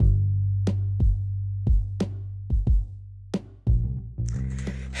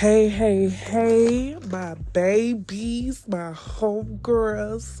Hey, hey, hey, my babies, my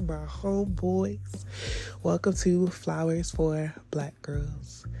homegirls, my homeboys. Welcome to Flowers for Black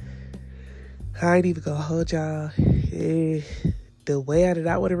Girls. I ain't even gonna hold y'all the way I did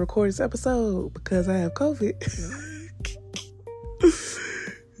not want to record this episode because I have COVID.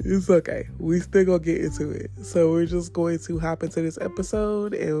 It's okay. We still gonna get into it. So we're just going to hop into this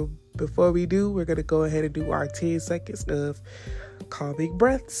episode, and before we do, we're gonna go ahead and do our 10 seconds of calming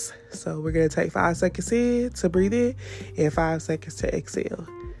breaths. So we're going to take 5 seconds in to breathe in and 5 seconds to exhale.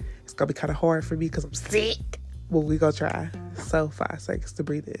 It's going to be kind of hard for me because I'm sick, but we're going to try. So 5 seconds to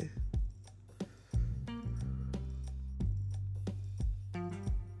breathe in.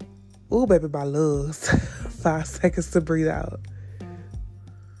 Ooh, baby, my lungs. 5 seconds to breathe out.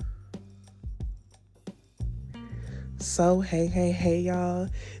 So, hey, y'all.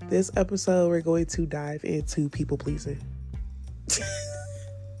 This episode, we're going to dive into people pleasing.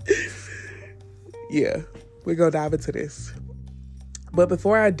 Yeah, we're gonna dive into this. But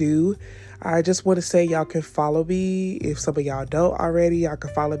before I do, I just want to say y'all can follow me. If some of y'all don't already, y'all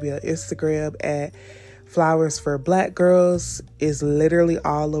can follow me on Instagram at Flowers for Black Girls. It's literally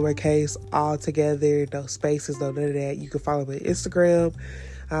all lowercase, all together, no spaces, no none of that. You can follow me on Instagram.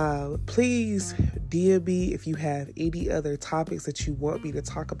 Please DM me if you have any other topics that you want me to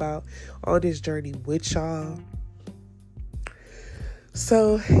talk about on this journey with y'all.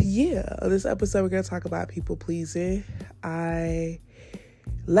 So, yeah, this episode we're going to talk about people pleasing. I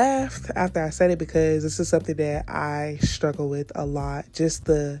laughed after I said it because this is something that I struggle with a lot. Just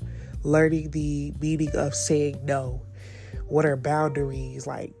the learning the meaning of saying no. What are boundaries?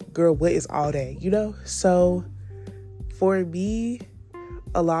 Like, girl, what is all that, you know? So, for me,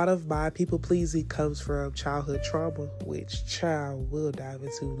 a lot of my people pleasing comes from childhood trauma, which child will dive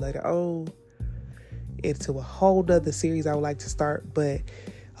into later on. Into a whole nother series I would like to start, but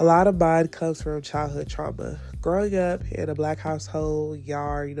a lot of mine comes from childhood trauma. Growing up in a Black household,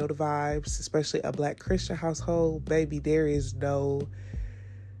 y'all, you know the vibes, especially a Black Christian household, baby, there is no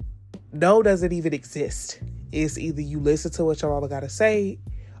doesn't even exist. It's either you listen to what your mama gotta say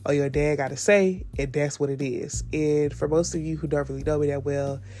or your dad gotta say, and that's what it is. And for most of you who don't really know me that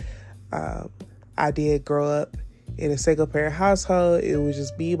well, I did grow up in a single parent household. It was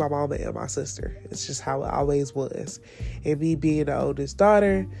just me, my mama, and my sister. It's just how it always was. And me being the oldest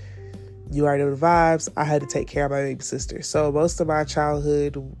daughter, you already know the vibes, I had to take care of my baby sister. So most of my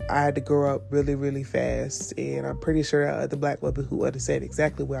childhood, I had to grow up really, really fast. And I'm pretty sure there are other Black women who understand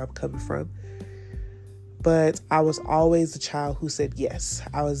exactly where I'm coming from. But I was always the child who said yes.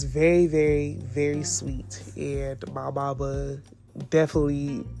 I was very, very, very sweet. And my mama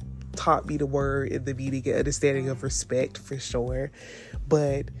definitely taught me the word and the meaning and understanding of respect for sure.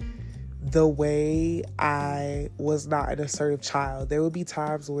 But the way I was not an assertive child, there would be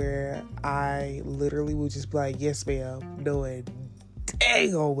times where I literally would just be like, yes, ma'am, knowing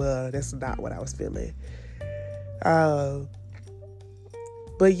dang oh well that's not what I was feeling. But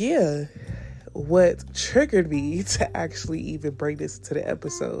yeah, what triggered me to actually even bring this to the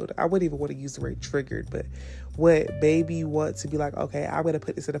episode, I wouldn't even want to use the word triggered, but what made me want to be like, okay, I'm going to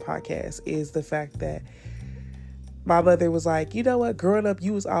put this in the podcast is the fact that my mother was like, you know what, growing up,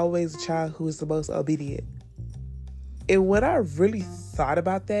 you was always a child who was the most obedient. And when I really thought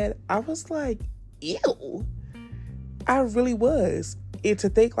about that, I was like, ew, I really was. And to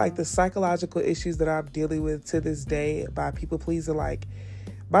think like the psychological issues that I'm dealing with to this day by people pleasing, like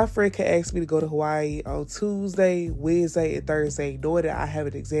my friend could ask me to go to Hawaii on Tuesday, Wednesday, and Thursday, knowing that I have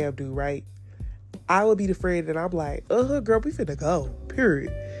an exam due, right? I would be the friend that I'm like, girl, we finna go,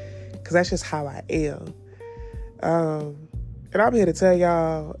 period. Because that's just how I am. And I'm here to tell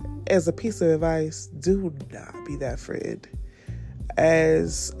y'all, as a piece of advice, do not be that friend.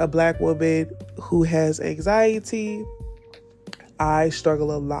 As a Black woman who has anxiety, I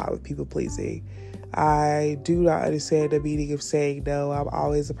struggle a lot with people pleasing. I do not understand the meaning of saying no. I'm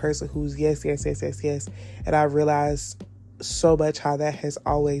always a person who's yes. And I realize so much how that has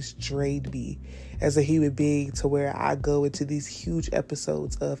always drained me as a human being to where I go into these huge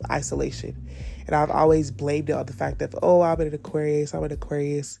episodes of isolation. And I've always blamed it on the fact that, I'm an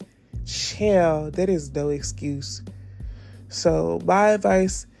Aquarius. Chill, that is no excuse. So my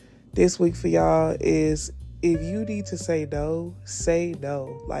advice this week for y'all is if you need to say no, say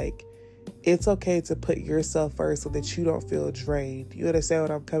no. Like, it's okay to put yourself first so that you don't feel drained. You understand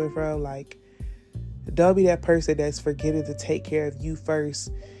what I'm coming from? Like, don't be that person that's forgetting to take care of you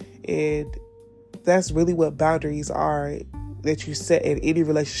first. And that's really what boundaries are that you set in any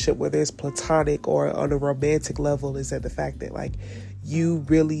relationship, whether it's platonic or on a romantic level, is that the fact that, like, you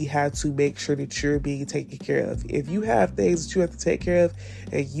really have to make sure that you're being taken care of. If you have things that you have to take care of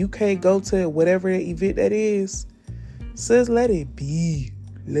and you can't go to whatever event that is, sis, let it be.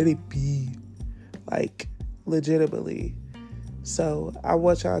 Let it be. Like, legitimately. So I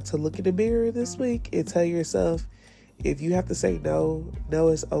want y'all to look in the mirror this week and tell yourself, if you have to say no, no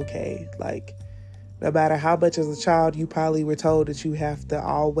is okay. Like, no matter how much as a child you probably were told that you have to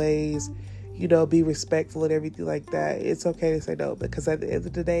always, be respectful and everything like that, it's okay to say no, because at the end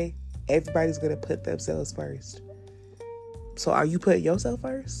of the day, everybody's going to put themselves first. So are you putting yourself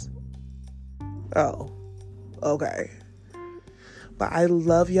first? Oh, okay. But I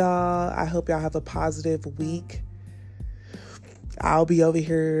love y'all. I hope y'all have a positive week. I'll be over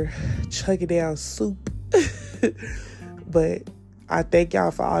here chugging down soup. But I thank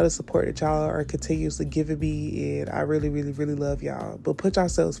y'all for all the support that y'all are continuously giving me, and I really, really, really love y'all. But put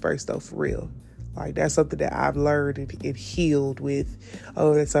yourselves first, though, for real. Like, that's something that I've learned and healed with.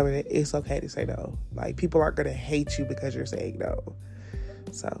 Oh, that's something that it's okay to say no. Like, people aren't going to hate you because you're saying no.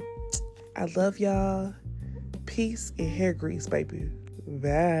 So, I love y'all. Peace and hair grease, baby.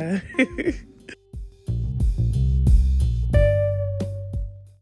 Bye.